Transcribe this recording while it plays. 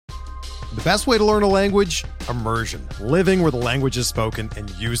The best way to learn a language? Immersion. Living where the language is spoken and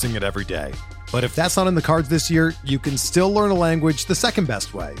using it every day. But if that's not in the cards this year, you can still learn a language the second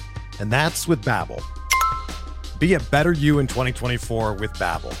best way, and that's with Babbel. Be a better you in 2024 with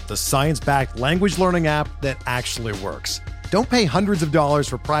Babbel, the science-backed language learning app that actually works. Don't pay hundreds of dollars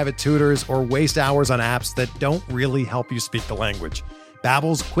for private tutors or waste hours on apps that don't really help you speak the language.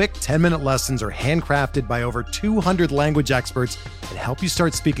 Babbel's quick 10-minute lessons are handcrafted by over 200 language experts and help you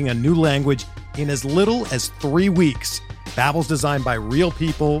start speaking a new language in as little as 3 weeks. Babbel's designed by real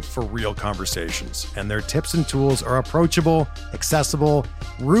people for real conversations, and their tips and tools are approachable, accessible,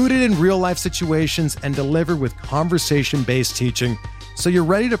 rooted in real-life situations, and delivered with conversation-based teaching, so you're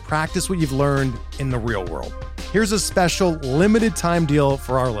ready to practice what you've learned in the real world. Here's a special limited-time deal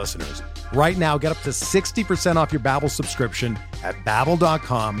for our listeners. Right now, get up to 60% off your Babbel subscription at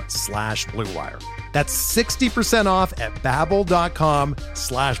babbel.com/Blue Wire. That's 60% off at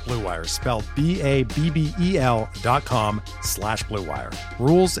babbel.com/Blue Wire, spelled BABBEL.com/Blue Wire.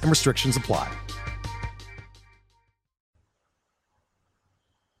 Rules and restrictions apply.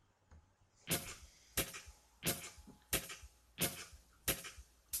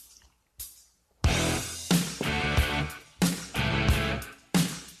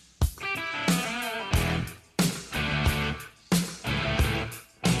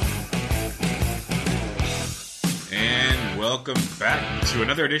 Welcome back to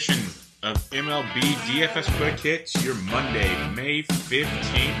another edition of MLB DFS Quick Hits, your Monday, May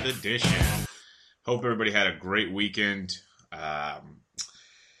 15th edition. Hope everybody had a great weekend.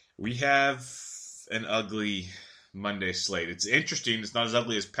 We have an ugly Monday slate. It's interesting. It's not as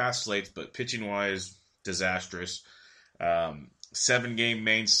ugly as past slates, but pitching-wise, disastrous. 7-game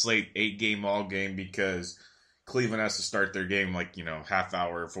main slate, 8-game all game because Cleveland has to start their game half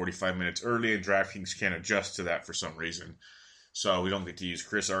hour, 45 minutes early, and DraftKings can't adjust to that for some reason. So we don't get to use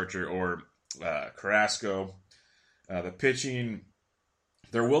Chris Archer or Carrasco. The pitching,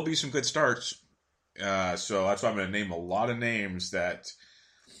 there will be some good starts. So that's why I'm going to name a lot of names that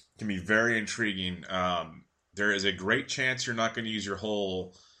can be very intriguing. There is a great chance you're not going to use your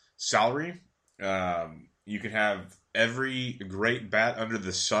whole salary. You can have every great bat under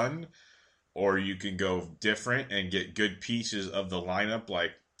the sun, or you can go different and get good pieces of the lineup.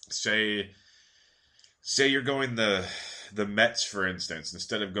 Like, say you're going the Mets, for instance.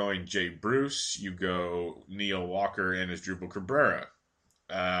 Instead of going Jay Bruce, you go Neil Walker and Asdrubal Cabrera.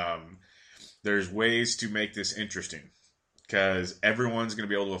 There's ways to make this interesting because everyone's going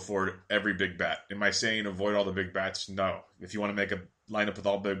to be able to afford every big bat. Am I saying avoid all the big bats? No. If you want to make a lineup with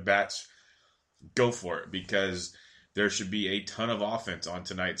all big bats, go for it because there should be a ton of offense on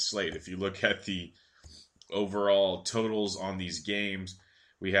tonight's slate. If you look at the overall totals on these games,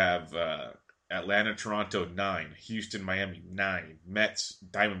 we have Atlanta, Toronto, 9. Houston, Miami, 9. Mets,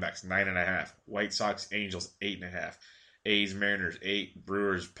 Diamondbacks, 9.5. White Sox, Angels, 8.5. A's, Mariners, 8.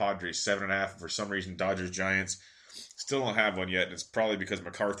 Brewers, Padres, 7.5. For some reason, Dodgers, Giants. Still don't have one yet, and it's probably because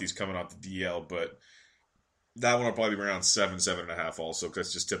McCarthy's coming off the DL, but that one will probably be around 7.5 also, because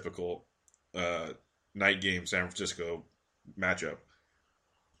it's just typical night game San Francisco matchup.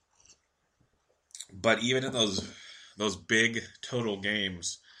 But even in those big total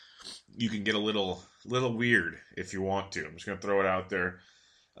games, you can get a little weird if you want to. I'm just going to throw it out there.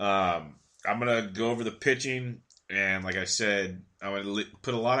 I'm going to go over the pitching, and like I said, I'm going to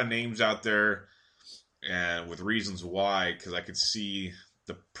put a lot of names out there and with reasons why, because I could see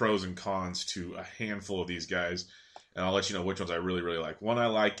the pros and cons to a handful of these guys, and I'll let you know which ones I really, really like. One I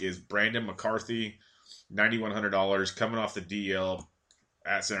like is Brandon McCarthy, $9,100, coming off the DL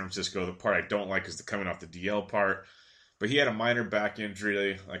at San Francisco. The part I don't like is the coming off the DL part. But he had a minor back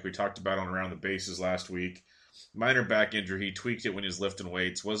injury, like we talked about on Around the Bases last week. Minor back injury. He tweaked it when he was lifting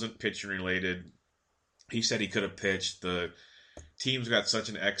weights. Wasn't pitching related. He said he could have pitched. The team's got such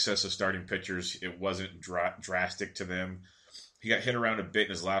an excess of starting pitchers, it wasn't drastic to them. He got hit around a bit in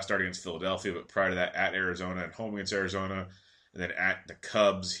his last start against Philadelphia, but prior to that, at Arizona and home against Arizona, and then at the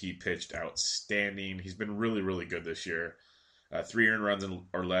Cubs, he pitched outstanding. He's been really, really good this year. 3 earned runs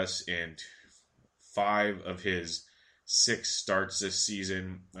or less in 5 of his 6 starts this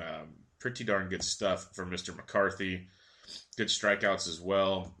season. Pretty darn good stuff from Mr. McCarthy. Good strikeouts as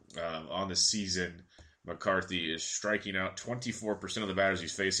well. On the season, McCarthy is striking out 24% of the batters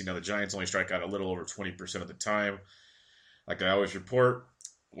he's facing. Now, the Giants only strike out a little over 20% of the time. Like I always report,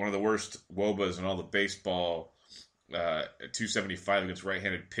 one of the worst WOBAs in all the baseball, at 275 against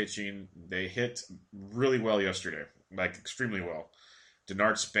right-handed pitching. They hit really well yesterday, like extremely well.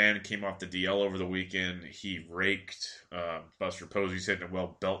 Denard Span came off the DL over the weekend. He raked. Buster Posey's hitting it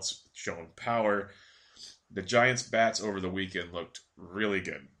well. Belt's showing power. The Giants' bats over the weekend looked really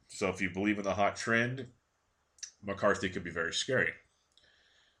good. So if you believe in the hot trend, McCarthy could be very scary.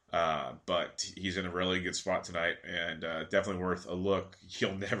 But he's in a really good spot tonight, and definitely worth a look.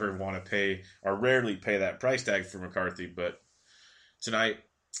 You'll never want to pay, or rarely pay, that price tag for McCarthy, but tonight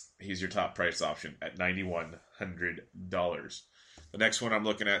he's your top price option at $9,100. The next one I'm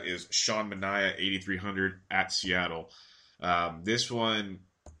looking at is Sean Manaea, 8,300 at Seattle. This one,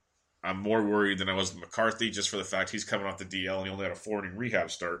 I'm more worried than I was with McCarthy, just for the fact he's coming off the DL and he only had a 4-inning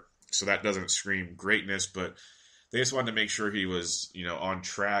rehab start, so that doesn't scream greatness, but they just wanted to make sure he was, on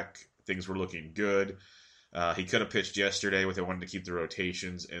track. Things were looking good. He could have pitched yesterday, but they wanted to keep the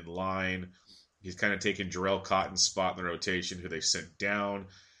rotations in line. He's kind of taken Jarrell Cotton's spot in the rotation, who they sent down.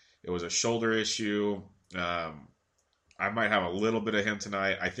 It was a shoulder issue. I might have a little bit of him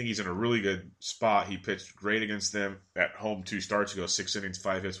tonight. I think he's in a really good spot. He pitched great against them at home 2 starts ago, 6 innings,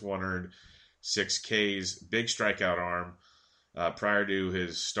 5 hits, 1 earned, 6 Ks, big strikeout arm. Prior to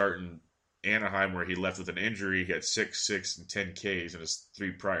his start in Anaheim, where he left with an injury, he had 6, 6, and 10 Ks in his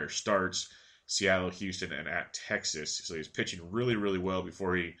 3 prior starts, Seattle, Houston, and at Texas. So he's pitching really, really well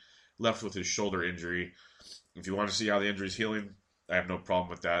before he left with his shoulder injury. If you want to see how the injury is healing, I have no problem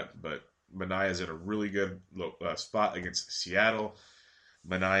with that, but Manaea is in a really good spot against Seattle.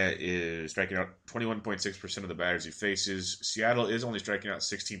 Manaea is striking out 21.6% of the batters he faces. Seattle is only striking out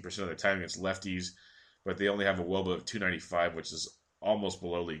 16% of the time against lefties, but they only have a WOBA of 295, which is almost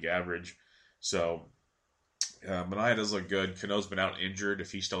below league average. So Manaea does look good. Cano's been out injured.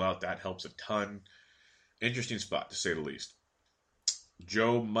 If he's still out, that helps a ton. Interesting spot, to say the least.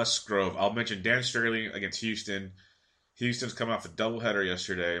 Joe Musgrove. I'll mention Dan Straily against Houston. Houston's coming off a doubleheader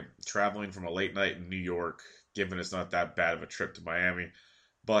yesterday, traveling from a late night in New York, given it's not that bad of a trip to Miami.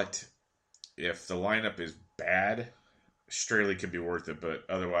 But if the lineup is bad, Straily could be worth it. But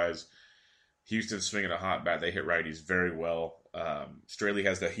otherwise, Houston's swinging a hot bat. They hit righties very well. Straily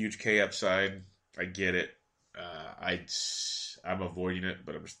has the huge K upside. I get it. I'm avoiding it,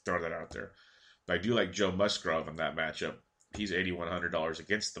 but I'm just throwing that out there. But I do like Joe Musgrove in that matchup. He's $8,100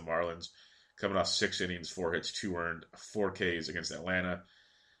 against the Marlins, coming off 6 innings, 4 hits, 2 earned, 4 Ks against Atlanta.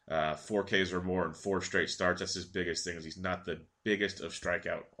 4 Ks or more in 4 straight starts. That's his biggest thing. Is he's not the biggest of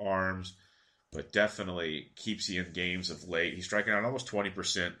strikeout arms, but definitely keeps you in games of late. He's striking out almost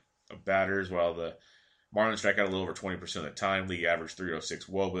 20% of batters, while the Marlins strike out a little over 20% of the time. League average 306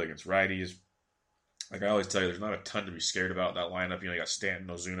 WOBA against righties. Like I always tell you, there's not a ton to be scared about in that lineup. You got Stanton,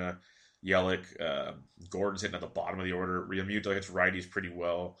 Ozuna, Yelich, Gordon's hitting at the bottom of the order. Realmuto hits righties pretty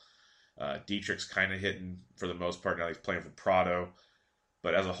well. Dietrich's kind of hitting for the most part. Now he's playing for Prado.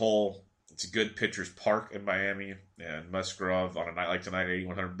 But as a whole, it's a good pitcher's park in Miami. And Musgrove on a night like tonight,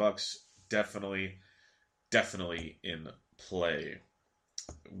 $8,100, definitely in play.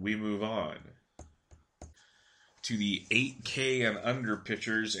 We move on to the 8K and under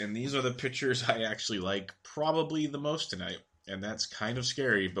pitchers. And these are the pitchers I actually like probably the most tonight. And that's kind of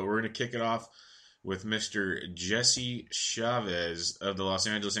scary, but we're going to kick it off with Mr. Jesse Chavez of the Los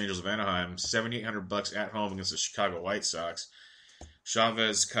Angeles Angels of Anaheim, $7,800 at home against the Chicago White Sox.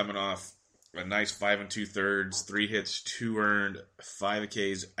 Chavez coming off a nice 5 2/3, 3 hits, 2 earned, 5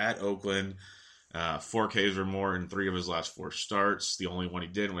 Ks at Oakland, 4 Ks or more in 3 of his last 4 starts. The only one he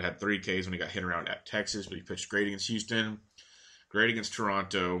did, we had 3 Ks when he got hit around at Texas, but he pitched great against Houston, great against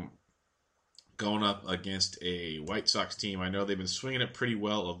Toronto. Going up against a White Sox team, I know they've been swinging it pretty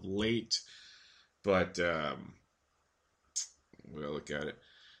well of late, but we'll look at it.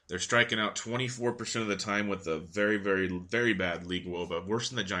 They're striking out 24% of the time with a very, very, very bad league WOBA. Worse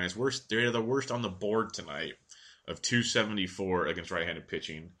than the Giants. They're the worst on the board tonight of 274 against right-handed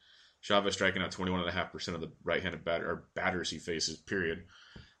pitching. Chavez striking out 21.5% of the right-handed batters he faces, period.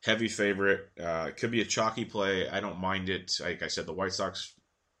 Heavy favorite. It could be a chalky play. I don't mind it. Like I said, the White Sox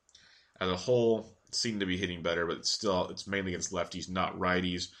as a whole seem to be hitting better, but it's mainly against lefties, not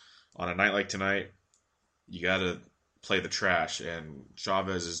righties. On a night like tonight, you got to play the trash, and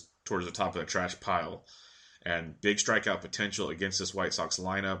Chavez is towards the top of the trash pile. And big strikeout potential against this White Sox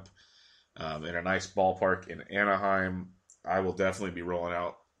lineup in a nice ballpark in Anaheim. I will definitely be rolling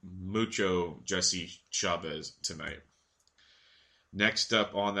out mucho Jesse Chavez tonight. Next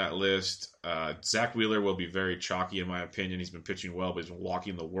up on that list, Zach Wheeler will be very chalky in my opinion. He's been pitching well, but he's been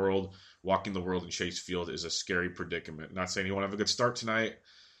walking the world. Walking the world in Chase Field is a scary predicament. Not saying he won't have a good start tonight,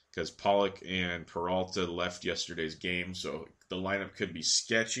 because Pollock and Peralta left yesterday's game, so the lineup could be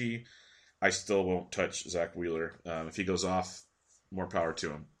sketchy. I still won't touch Zach Wheeler. If he goes off, more power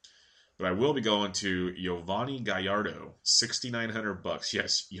to him. But I will be going to Yovani Gallardo, $6,900.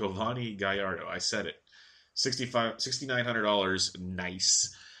 Yes, Yovani Gallardo. I said it. $6,900,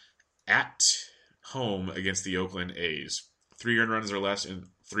 nice, at home against the Oakland A's. 3 earned runs or less in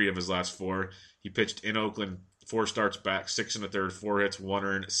 3 of his last 4. He pitched in Oakland, 4 starts back, 6 1/3, 4 hits, 1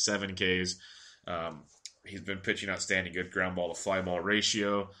 earned, 7 Ks. He's been pitching outstanding, good ground ball to fly ball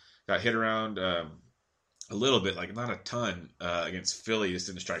ratio. Got hit around a little bit, like not a ton, against Philly. Just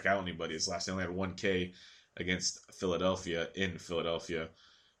didn't strike out anybody. His last, he only had 1 K against Philadelphia, in Philadelphia.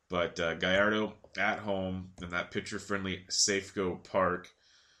 But Gallardo at home in that pitcher-friendly Safeco Park,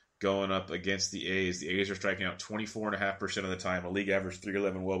 going up against the A's. The A's are striking out 24.5% of the time, a league average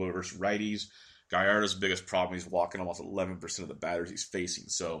 311 WOBA versus righties. Gallardo's biggest problem, he's walking almost 11% of the batters he's facing.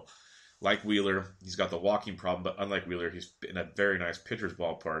 So, like Wheeler, he's got the walking problem, but unlike Wheeler, he's in a very nice pitcher's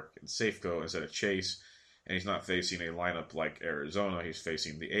ballpark in Safeco instead of Chase, and he's not facing a lineup like Arizona. He's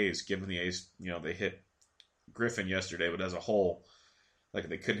facing the A's. Given the A's, they hit Griffin yesterday, but as a whole, like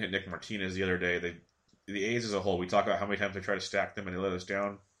they couldn't hit Nick Martinez the other day. The A's as a whole, we talk about how many times they try to stack them and they let us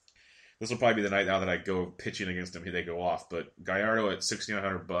down. This will probably be the night now that I go pitching against them. They go off. But Gallardo at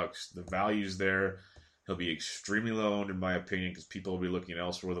 $6,900, the value's there. He'll be extremely low owned in my opinion because people will be looking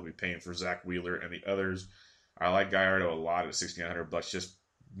elsewhere. They'll be paying for Zach Wheeler and the others. I like Gallardo a lot at $6,900, just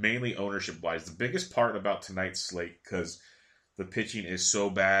mainly ownership wise. The biggest part about tonight's slate, because the pitching is so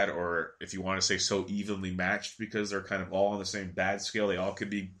bad, or if you want to say so evenly matched, because they're kind of all on the same bad scale. They all could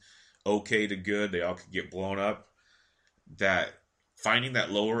be okay to good. They all could get blown up. That finding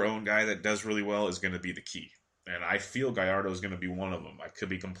that lower owned guy that does really well is going to be the key. And I feel Gallardo is going to be one of them. I could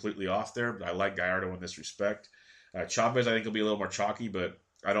be completely off there, but I like Gallardo in this respect. Chavez, I think, will be a little more chalky, but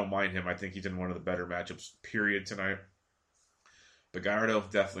I don't mind him. I think he's in one of the better matchups, period, tonight. But Gallardo,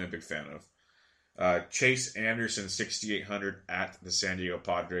 definitely a big fan of. Chase Anderson, 6,800 at the San Diego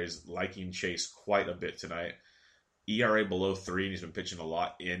Padres. Liking Chase quite a bit tonight. ERA below 3, and he's been pitching a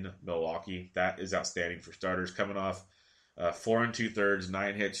lot in Milwaukee. That is outstanding for starters. Coming off 4 2/3,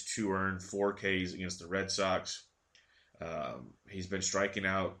 9 hits, 2 earned, 4 Ks against the Red Sox. He's been striking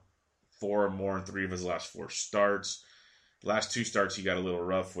out 4 or more in 3 of his last 4 starts. The last 2 starts, he got a little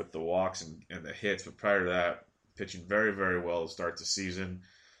rough with the walks and the hits, but prior to that, pitching very, very well to start the season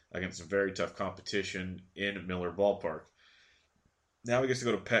against some very tough competition in Miller Ballpark. Now he gets to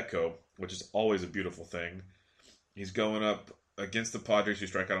go to Petco, which is always a beautiful thing. He's going up against the Padres, who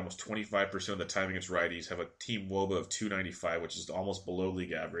strike out almost 25% of the time against righties, have a team WOBA of 295, which is almost below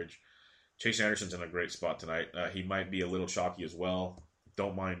league average. Chase Anderson's in a great spot tonight. He might be a little chalky as well.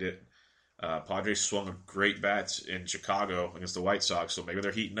 Don't mind it. Padres swung a great bats in Chicago against the White Sox, so maybe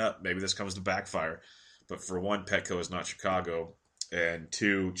they're heating up. Maybe this comes to backfire. But for one, Petco is not Chicago. And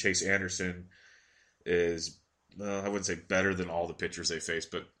 2, Chase Anderson is, I wouldn't say better than all the pitchers they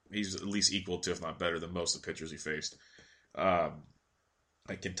faced, but he's at least equal to, if not better than most of the pitchers he faced.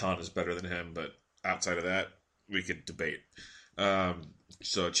 Like Quintana's better than him, but outside of that, we could debate.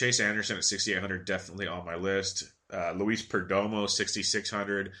 So Chase Anderson at 6,800, definitely on my list. Luis Perdomo,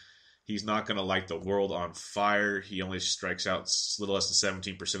 6,600. He's not going to light the world on fire. He only strikes out a little less than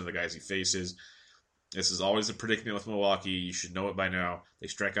 17% of the guys he faces. This is always a predicament with Milwaukee. You should know it by now. They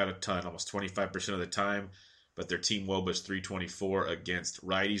strike out a ton, almost 25% of the time, but their team WOBA is 324 against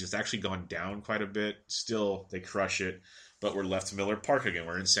righties. It's actually gone down quite a bit. Still, they crush it, but we're left to Miller Park again.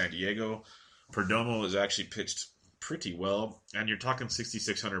 We're in San Diego. Perdomo has actually pitched pretty well, and you're talking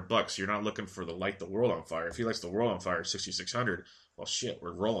 $6,600. You're not looking for the light the world on fire. If he lights the world on fire, $6,600. Well, shit,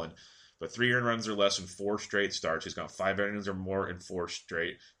 we're rolling. But 3 earned runs or less in 4 straight starts. He's got 5 innings or more in 4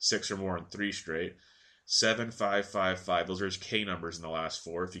 straight, 6 or more in 3 straight. 7, 5, 5, 5. Those are his K numbers in the last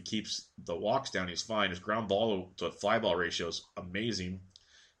 4. If he keeps the walks down, he's fine. His ground ball to fly ball ratio is amazing.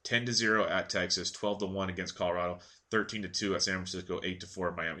 10-0 at Texas, 12-1 against Colorado, 13-2 at San Francisco, 8-4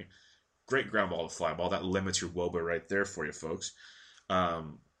 at Miami. Great ground ball to fly ball. That limits your WOBA right there for you, folks.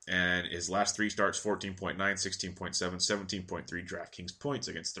 And his last 3 starts, 14.9, 16.7, 17.3 DraftKings points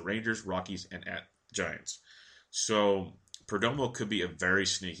against the Rangers, Rockies, and at Giants. So Perdomo could be a very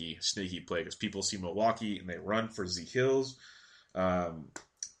sneaky play because people see Milwaukee and they run for Z Hills.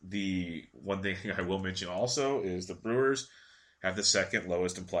 The one thing I will mention also is the Brewers have the second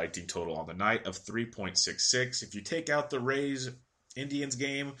lowest implied team total on the night of 3.66. If you take out the Rays-Indians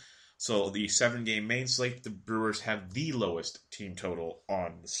game, so the 7-game main slate, the Brewers have the lowest team total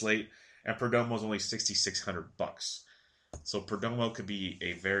on the slate, and Perdomo is only $6,600. So Perdomo could be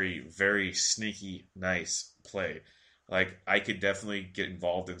a very, very sneaky, nice play. Like, I could definitely get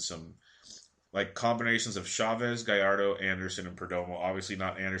involved in some like combinations of Chavez, Gallardo, Anderson, and Perdomo. Obviously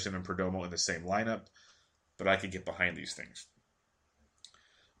not Anderson and Perdomo in the same lineup, but I could get behind these things.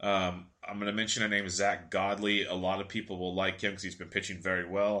 I'm going to mention a name, Zach Godley. A lot of people will like him because he's been pitching very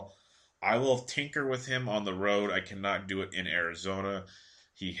well. I will tinker with him on the road. I cannot do it in Arizona.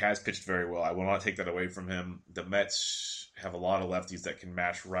 He has pitched very well. I will not take that away from him. The Mets have a lot of lefties that can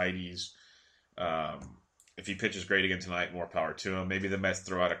match righties. If he pitches great again tonight, more power to him. Maybe the Mets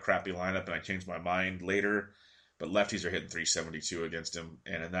throw out a crappy lineup and I change my mind later. But lefties are hitting 372 against him.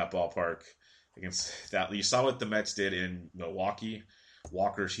 And in that ballpark, against that, you saw what the Mets did in Milwaukee.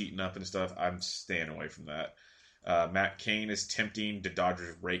 Walker's heating up and stuff. I'm staying away from that. Matt Cain is tempting. The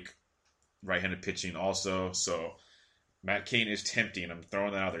Dodgers rake right-handed pitching also. So Matt Cain is tempting. I'm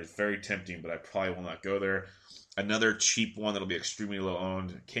throwing that out there. It's very tempting, but I probably will not go there. Another cheap one that'll be extremely low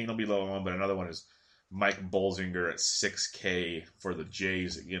owned. Cain will be low owned, but another one is Mike Bolsinger at $6K for the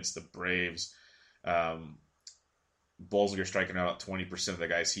Jays against the Braves. Bolsinger striking out 20% of the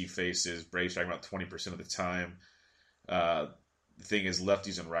guys he faces. Braves striking out 20% of the time. The thing is,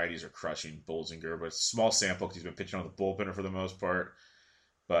 lefties and righties are crushing Bolsinger, but it's a small sample because he's been pitching on the bullpen for the most part.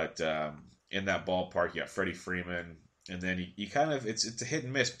 But in that ballpark, you got Freddie Freeman, and then you kind of it's a hit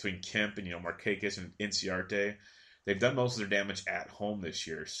and miss between Kemp and Markakis and Inciarte. They've done most of their damage at home this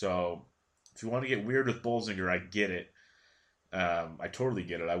year, so if you want to get weird with Bolsinger, I get it. I totally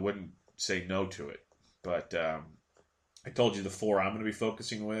get it. I wouldn't say no to it, but I told you the four I'm going to be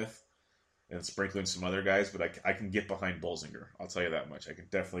focusing with, and sprinkling some other guys, but I can get behind Bolsinger. I'll tell you that much. I can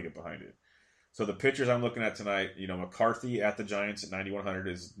definitely get behind it. So the pitchers I'm looking at tonight, McCarthy at the Giants at 9,100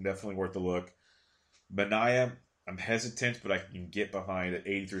 is definitely worth a look. Manaea, I'm hesitant, but I can get behind at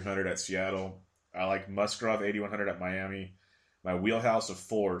 8,300 at Seattle. I like Musgrove 8,100 at Miami. My wheelhouse of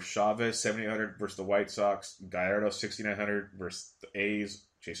four: Chavez 7,800 versus the White Sox, Gallardo 6,900 versus the A's,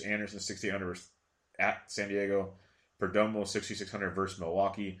 Chase Anderson 6,800 at San Diego, Perdomo 6,600 versus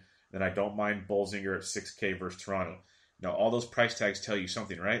Milwaukee. Then I don't mind Bolsinger at 6K versus Toronto. Now, all those price tags tell you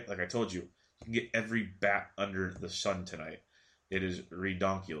something, right? Like I told you, you can get every bat under the sun tonight. It is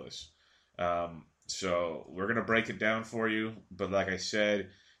redonkulous. So we're going to break it down for you. But like I said,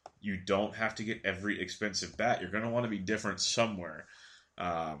 you don't have to get every expensive bat. You're going to want to be different somewhere.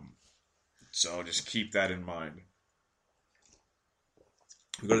 So just keep that in mind.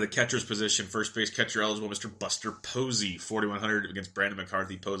 We go to the catcher's position. First base catcher eligible, Mr. Buster Posey, 4,100 against Brandon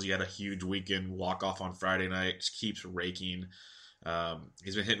McCarthy. Posey had a huge weekend, walk-off on Friday night, just keeps raking.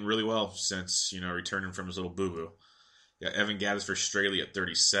 He's been hitting really well since, returning from his little boo-boo. Yeah, Evan Gattis for Straley at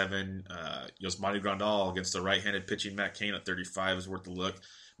 37. Yasmani Grandal against the right-handed pitching Matt Cain at 35 is worth a look.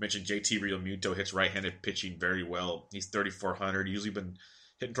 Mentioned JT Realmuto hits right-handed pitching very well. He's 3,400. Usually been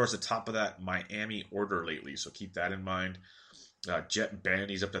hitting towards the top of that Miami order lately, so keep that in mind. Jet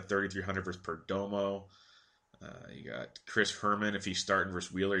Bandy's up to 3,300 versus Perdomo. You got Chris Herman, if he's starting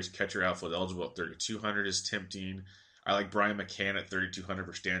versus Wheeler. He's catcher outfield eligible at 3,200 is tempting. I like Brian McCann at 3,200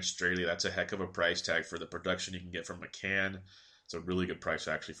 versus Dan Straley. That's a heck of a price tag for the production you can get from McCann. It's a really good price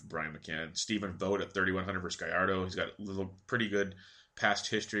actually for Brian McCann. Stephen Vogt at 3,100 versus Gallardo. He's got a little pretty good past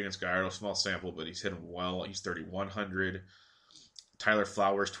history against Gallardo. Small sample, but he's hitting well. He's 3,100. Tyler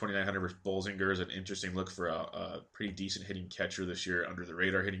Flowers, 2,900 versus Bolsinger is an interesting look for a pretty decent hitting catcher this year, under the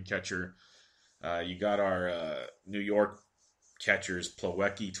radar hitting catcher. You got our New York catchers,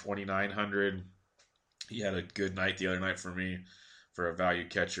 Plawecki, 2,900. He had a good night the other night for me for a value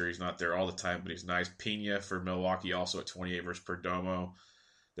catcher. He's not there all the time, but he's nice. Pena for Milwaukee also at 28 versus Perdomo.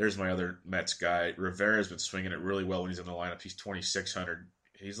 There's my other Mets guy. Rivera's been swinging it really well when he's in the lineup. He's 2,600.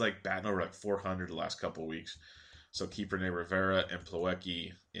 He's like batting over like 400 the last couple of weeks. So keep Rene Rivera and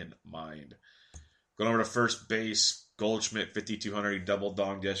Plawecki in mind. Going over to first base, Goldschmidt, 5,200. He double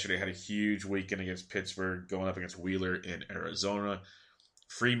donged yesterday. Had a huge weekend against Pittsburgh, going up against Wheeler in Arizona.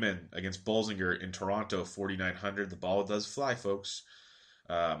 Freeman against Bolsinger in Toronto, 4,900. The ball does fly, folks.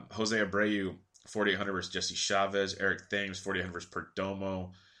 Jose Abreu, 4,800 versus Jesse Chavez. Eric Thames, 4,800 versus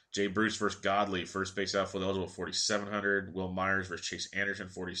Perdomo. Jay Bruce versus Godley, first base outfield eligible, 4,700. Will Myers versus Chase Anderson,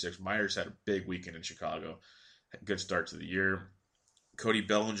 46. Myers had a big weekend in Chicago. Good start to the year. Cody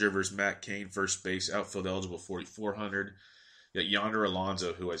Bellinger versus Matt Cain, first base, outfield eligible, 4,400. Yet Yonder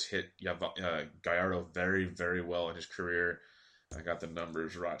Alonso, who has hit Gallardo very, very well in his career. I got the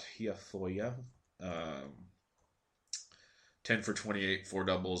numbers right here for you. 10 for 28, 4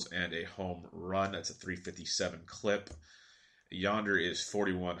 doubles, and a home run. That's a 357 clip. Yonder is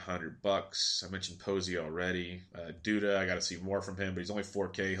 $4,100. I mentioned Posey already. Duda, I got to see more from him, but he's only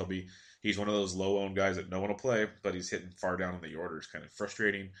 4K. He's one of those low-owned guys that no one will play, but he's hitting far down in the order. It's kind of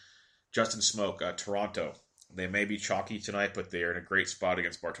frustrating. Justin Smoke, Toronto. They may be chalky tonight, but they are in a great spot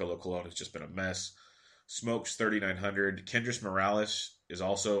against Bartolo Colon. It's just been a mess. Smoke's 3,900. Kendrys Morales is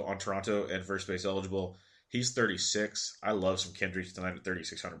also on Toronto at first base eligible. He's 36. I love some Kendrys tonight at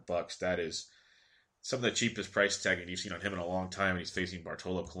 $3,600. That is some of the cheapest price tagging you've seen on him in a long time, and he's facing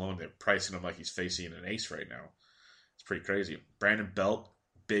Bartolo Colon. They're pricing him like he's facing an ace right now. It's pretty crazy. Brandon Belt,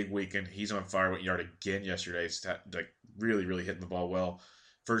 big weekend. He's on fire. Went yard again yesterday. Like really, really hitting the ball well.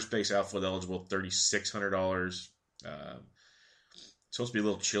 First base outfield eligible, $3,600. Supposed to be a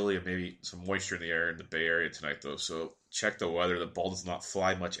little chilly and maybe some moisture in the air in the Bay Area tonight, though. So check the weather. The ball does not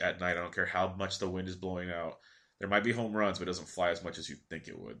fly much at night. I don't care how much the wind is blowing out. There might be home runs, but it doesn't fly as much as you think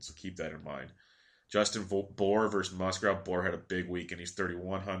it would. So keep that in mind. Justin Bour versus Musgrove. Bour had a big week, and he's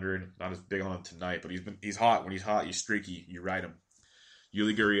 3,100. Not as big on him tonight, but he's hot. When he's hot, he's streaky. You ride him.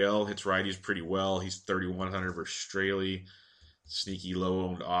 Yuli Gurriel hits righties pretty well. He's 3,100 versus Straley. Sneaky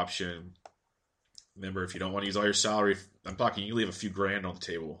low-owned option. Remember, if you don't want to use all your salary, I'm talking you leave a few grand on the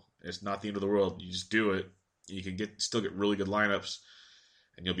table. It's not the end of the world. You just do it. You can still get really good lineups,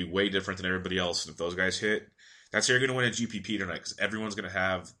 and you'll be way different than everybody else. And if those guys hit, that's how you're going to win a GPP tonight, because everyone's going to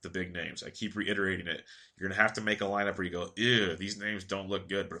have the big names. I keep reiterating it. You're going to have to make a lineup where you go, ew, these names don't look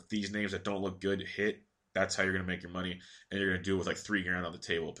good. But if these names that don't look good hit, that's how you're going to make your money. And you're going to do it with like $3,000 on the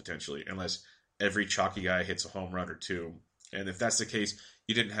table, potentially, unless every chalky guy hits a home run or two. And if that's the case,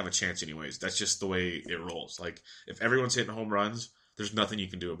 you didn't have a chance anyways. That's just the way it rolls. Like, if everyone's hitting home runs, there's nothing you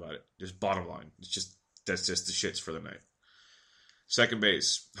can do about it. Just bottom line. That's just the shits for the night. Second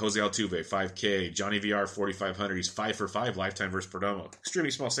base, Jose Altuve, 5K. Johnny VR, 4,500. He's 5 for 5 lifetime versus Perdomo.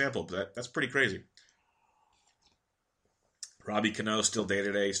 Extremely small sample, but that's pretty crazy. Robbie Cano, still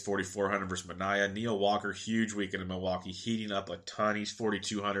day-to-day. He's 4,400 versus Manaea. Neil Walker, huge weekend in Milwaukee. Heating up a ton. He's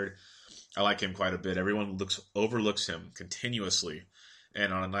 4,200. I like him quite a bit. Everyone overlooks him continuously.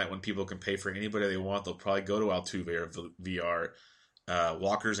 And on a night when people can pay for anybody they want, they'll probably go to Altuve or VR.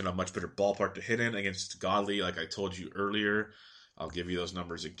 Walker's in a much better ballpark to hit in against Godley, like I told you earlier. I'll give you those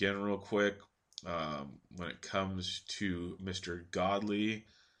numbers again real quick. When it comes to Mr. Godley,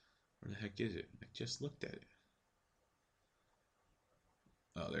 where the heck is it? I just looked at it.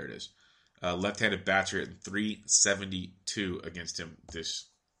 Oh, there it is. Left-handed bats are hitting .372 against him this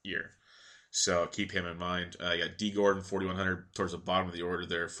year. So keep him in mind. You got D. Gordon, 4,100 towards the bottom of the order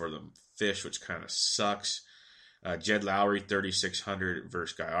there for the Fish, which kind of sucks. Jed Lowry, 3,600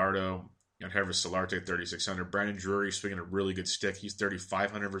 versus Gallardo. You got Herbert Solarte, 3,600. Brandon Drury swinging a really good stick. He's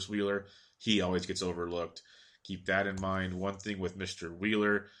 3,500 versus Wheeler. He always gets overlooked. Keep that in mind. One thing with Mr.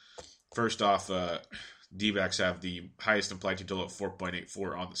 Wheeler. First off, D-backs have the highest implied total at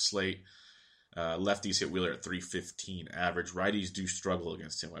 4.84 on the slate. Lefties hit Wheeler at 315 average. Righties do struggle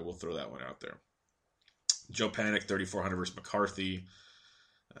against him. I will throw that one out there. Joe Panik, 3,400 versus McCarthy.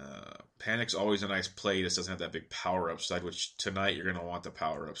 Panik's always a nice play. This doesn't have that big power upside, which tonight you're going to want the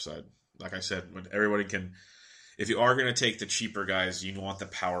power upside. Like I said, when everybody can, if you are going to take the cheaper guys, you want the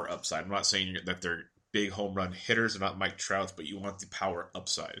power upside. I'm not saying that they're big home run hitters. They're not Mike Trouts, but you want the power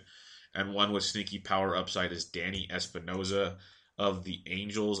upside. And one with sneaky power upside is Danny Espinosa of the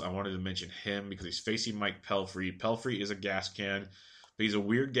Angels. I wanted to mention him because he's facing Mike Pelfrey. Pelfrey is a gas can, but he's a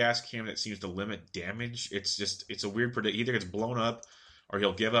weird gas can that seems to limit damage. It's a weird predict. Either it's blown up or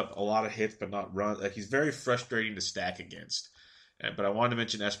he'll give up a lot of hits but not run. Like, he's very frustrating to stack against. But I wanted to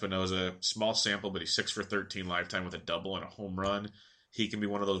mention Espinosa. Small sample, but he's 6 for 13 lifetime with a double and a home run. He can be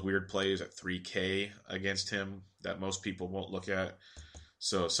one of those weird plays at 3K against him that most people won't look at.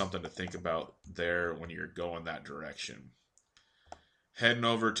 So something to think about there when you're going that direction. Heading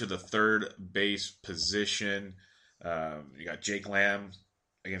over to the third base position, you got Jake Lamb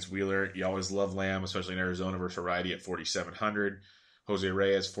against Wheeler. You always love Lamb, especially in Arizona versus variety at 4,700. Jose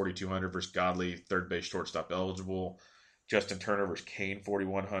Reyes, 4,200 versus Godley, third base shortstop eligible. Justin Turner versus Kane,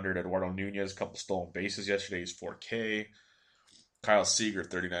 4,100. Eduardo Nunez, a couple stolen bases yesterday. He's 4K. Kyle Seager,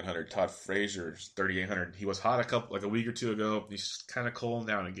 3,900. Todd Frazier, 3,800. He was hot a week or two ago. He's kind of cooling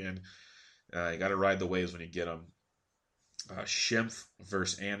down again. You got to ride the waves when you get them. Schimpf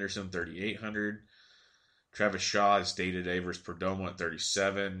versus Anderson, 3,800. Travis Shaw is day-to-day versus Perdomo at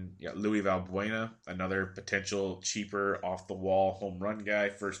 37. You got Louis Valbuena, another potential cheaper off-the-wall home run guy.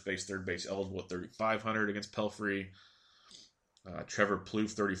 First base, third base eligible at 3,500 against Pelfrey. Trevor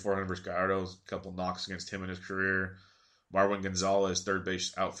Plouffe, 3,400 versus Gallardo. A couple knocks against him in his career. Marwin Gonzalez, third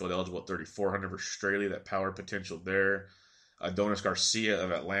base outfield eligible at 3,400 versus Straley. That power potential there. Adonis Garcia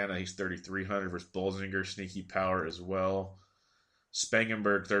of Atlanta, he's 3,300 versus Bolzinger. Sneaky power as well.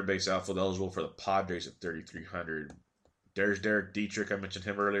 Spangenberg, third base outfield eligible for the Padres at 3,300. There's Derek Dietrich. I mentioned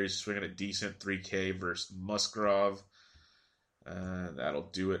him earlier. He's swinging a decent 3K versus Musgrove. That'll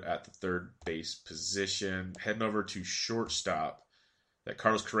do it at the third base position. Heading over to shortstop. That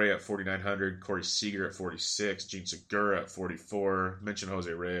Carlos Correa at 4,900. Corey Seager at 46. Gene Segura at 44. Mentioned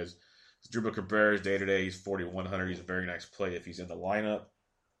Jose Reyes. Drupal Cabrera is day-to-day. He's 4,100. He's a very nice play if he's in the lineup.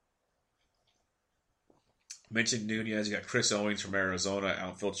 Mentioned Nunez. You got Chris Owings from Arizona,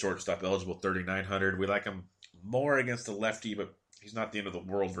 outfield shortstop eligible, 3,900. We like him more against the lefty, but he's not the end of the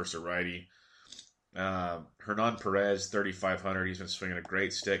world versus a righty. Hernan Perez, 3,500. He's been swinging a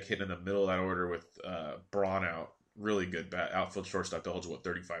great stick, hitting in the middle of that order with Braun out. Really good bat. Outfield shortstop eligible at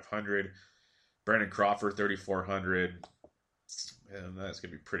 3,500. Brandon Crawford, 3,400. And that's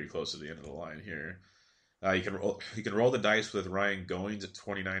going to be pretty close to the end of the line here. You can roll the dice with Ryan Goins at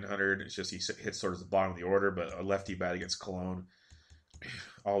 2,900. It's just he hits sort of the bottom of the order, but a lefty bat against Cologne,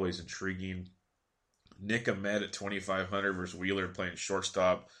 always intriguing. Nick Ahmed at 2,500 versus Wheeler playing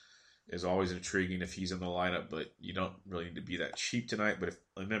shortstop is always intriguing if he's in the lineup, but you don't really need to be that cheap tonight. But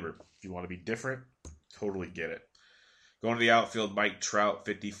remember, if you want to be different, totally get it. Going to the outfield, Mike Trout,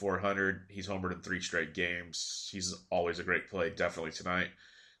 5,400. He's homered in 3 straight games. He's always a great play, definitely tonight.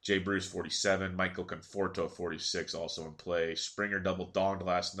 Jay Bruce, 47. Michael Conforto, 46, also in play. Springer double-donged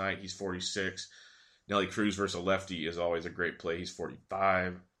last night. He's 46. Nelly Cruz versus a lefty is always a great play. He's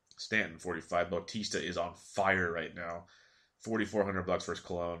 45. Stanton, 45. Bautista is on fire right now. $4,400 versus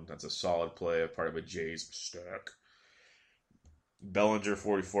Cologne. That's a solid play, a part of a Jays stack. Bellinger,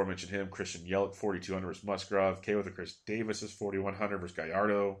 44, mentioned him. Christian Yelich, 4,200 versus Musgrove. K with the Chris Davis is 4,100 versus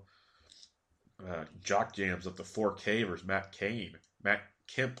Gallardo. Jock Jams up to 4K versus Matt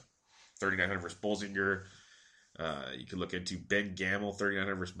Kemp, 3,900 versus Bolzinger. You could look into Ben Gamel,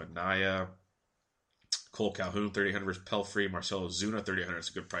 3,900 versus Manaya. Cole Calhoun, 3,800 versus Pelfrey. Marcelo Ozuna, 3,800. It's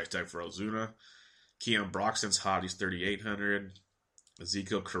a good price tag for Ozuna. Keon Broxton's hot. He's 3,800.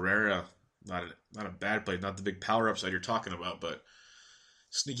 Ezekiel Carrera, not a bad play. Not the big power upside you're talking about, but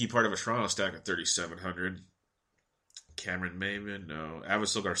sneaky part of a Toronto stack at 3,700. Cameron Maymon, no.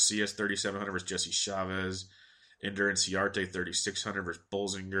 Avisail Garcia's 3,700 versus Jesse Chavez. Ender Inciarte, 3,600 versus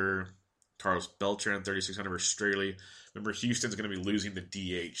Bolzinger. Carlos Beltran, 3,600 versus Straley. Remember, Houston's going to be losing the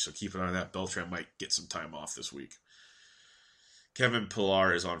DH, so keep an eye on that. Beltran might get some time off this week. Kevin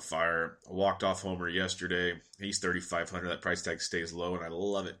Pillar is on fire. A walked-off homer yesterday. He's 3,500. That price tag stays low, and I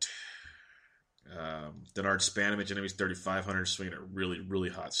love it. Denard Spanovich, he's 3,500, swinging a really, really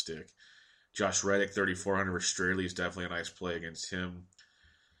hot stick. Josh Reddick, 3,400 versus Straley is definitely a nice play against him.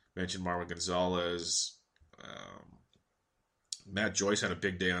 Mentioned Marwin Gonzalez. Matt Joyce had a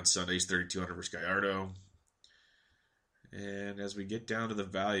big day on Sunday. He's 3,200 versus Gallardo. And as we get down to the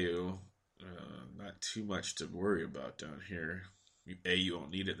value, not too much to worry about down here. You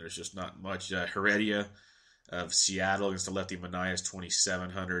won't need it. There's just not much. Heredia of Seattle against the lefty Manaya is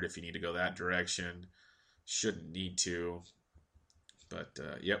 2,700 if you need to go that direction. Shouldn't need to. But,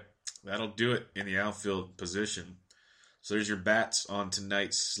 yep, that'll do it in the outfield position. So there's your bats on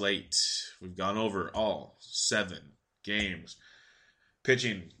tonight's slate. We've gone over all 7 games.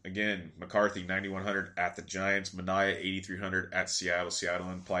 Pitching, again, McCarthy, 9,100 at the Giants. Manaya, 8,300 at Seattle. Seattle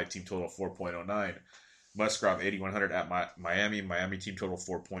implied team total 4.09. Musgrove, 8,100 at Miami. Miami team total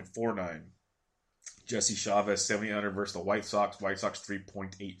 4.49. Jesse Chavez, 7,800 versus the White Sox. White Sox,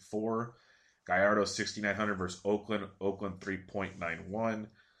 3.84. Gallardo, 6,900 versus Oakland. Oakland, 3.91.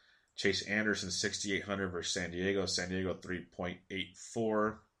 Chase Anderson, 6,800 versus San Diego. San Diego,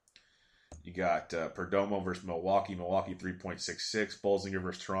 3.84. You got Perdomo versus Milwaukee. Milwaukee 3.66. Bolzinger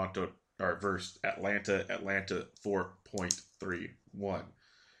versus Toronto or versus Atlanta. Atlanta 4.31.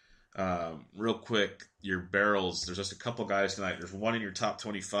 Real quick, your barrels. There's just a couple guys tonight. There's one in your top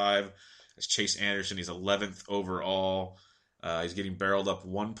 25. It's Chase Anderson. He's 11th overall. He's getting barreled up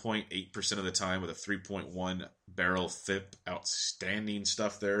 1.8% of the time with a 3.1 barrel FIP. Outstanding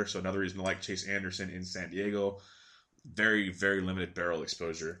stuff there. So another reason to like Chase Anderson in San Diego. Very, very limited barrel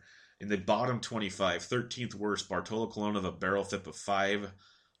exposure. In the bottom 25, 13th worst, Bartolo Colon of a barrel FIP of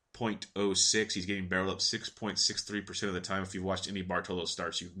 5.06. He's getting barreled up 6.63% of the time. If you've watched any Bartolo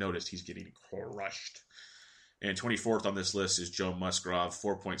starts, you've noticed he's getting crushed. And 24th on this list is Joe Musgrove,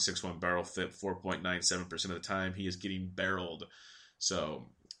 4.61 barrel FIP, 4.97% of the time. He is getting barreled. So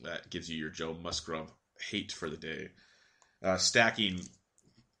that gives you your Joe Musgrove hate for the day. Stacking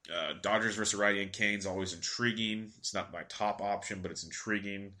Dodgers versus righty and Canes, always intriguing. It's not my top option, but it's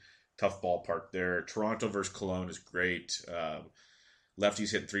intriguing. Tough ballpark there. Toronto versus Cologne is great.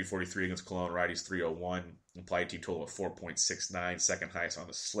 Lefties hitting 343 against Cologne. Righties 301. Implied team total of 4.69. Second highest on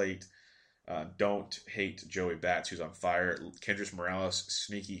the slate. Don't hate Joey Bats, who's on fire. Kendrys Morales,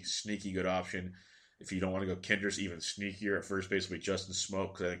 sneaky good option. If you don't want to go Kendrys, even sneakier at first base will be Justin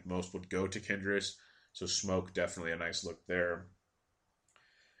Smoke, because I think most would go to Kendrys. So Smoke, definitely a nice look there.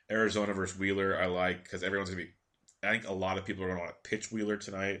 Arizona versus Wheeler, I like, because everyone's going to be, I think a lot of people are going to want to pitch Wheeler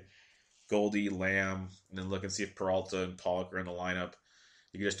tonight. Goldie, Lamb, and then look and see if Peralta and Pollock are in the lineup.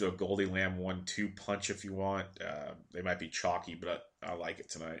 You can just do a Goldie, Lamb 1-2 punch if you want. They might be chalky, but I like it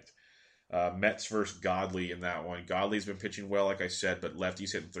tonight. Mets versus Godley in that one. Godley's been pitching well, like I said, but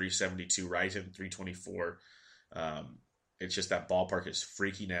lefty's hitting 372, righty's hitting 324. It's just that ballpark is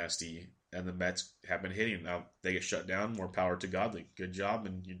freaky nasty, and the Mets have been hitting. Now they get shut down. More power to Godley. Good job,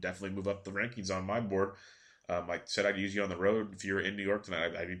 and you definitely move up the rankings on my board. Like I said, I'd use you on the road. If you were in New York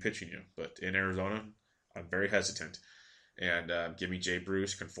tonight, I'd be pitching you. But in Arizona, I'm very hesitant. And give me Jay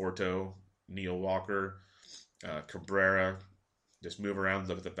Bruce, Conforto, Neil Walker, Cabrera. Just move around,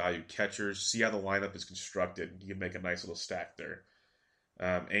 look at the value catchers, see how the lineup is constructed. You can make a nice little stack there.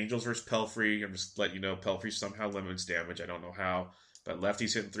 Angels versus Pelfrey. I'm just letting you know Pelfrey somehow limits damage. I don't know how. But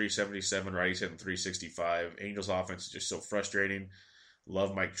lefty's hitting 377, righty's hitting 365. Angels offense is just so frustrating.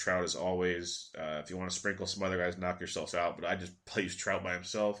 Love Mike Trout as always. If you want to sprinkle some other guys, knock yourselves out. But I just plays Trout by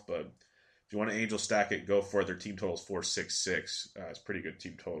himself. But if you want to Angel stack it, go for it. Their team total is 466. It's a pretty good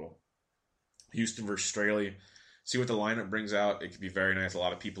team total. Houston versus Straley. See what the lineup brings out. It could be very nice. A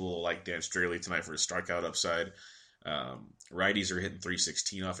lot of people will like Dan Straley tonight for his strikeout upside. Righties are hitting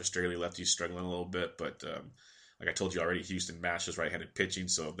 316 off of Straley. Lefties struggling a little bit. But like I told you already, Houston mashes right-handed pitching.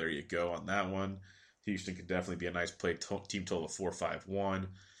 So there you go on that one. Houston could definitely be a nice play. Team total of 451.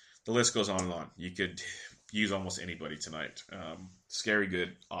 The list goes on and on. You could use almost anybody tonight. Scary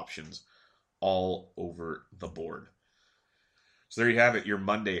good options all over the board. So there you have it, your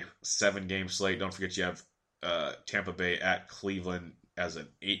Monday 7-game slate. Don't forget you have Tampa Bay at Cleveland as an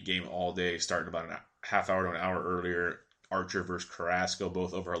 8-game all-day, starting about a half hour to an hour earlier. Archer versus Carrasco,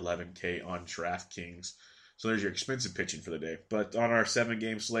 both over 11K on DraftKings. So there's your expensive pitching for the day. But on our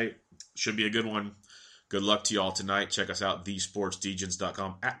 7-game slate, should be a good one. Good luck to you all tonight. Check us out,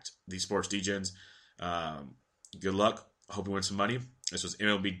 thesportsdegens.com, at thesportsdegens. Good luck. I hope you win some money. This was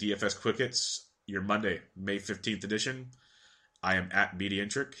MLB DFS Quick Hits, your Monday, May 15th edition. I am at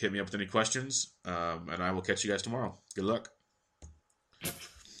BDintric. Hit me up with any questions, and I will catch you guys tomorrow. Good luck.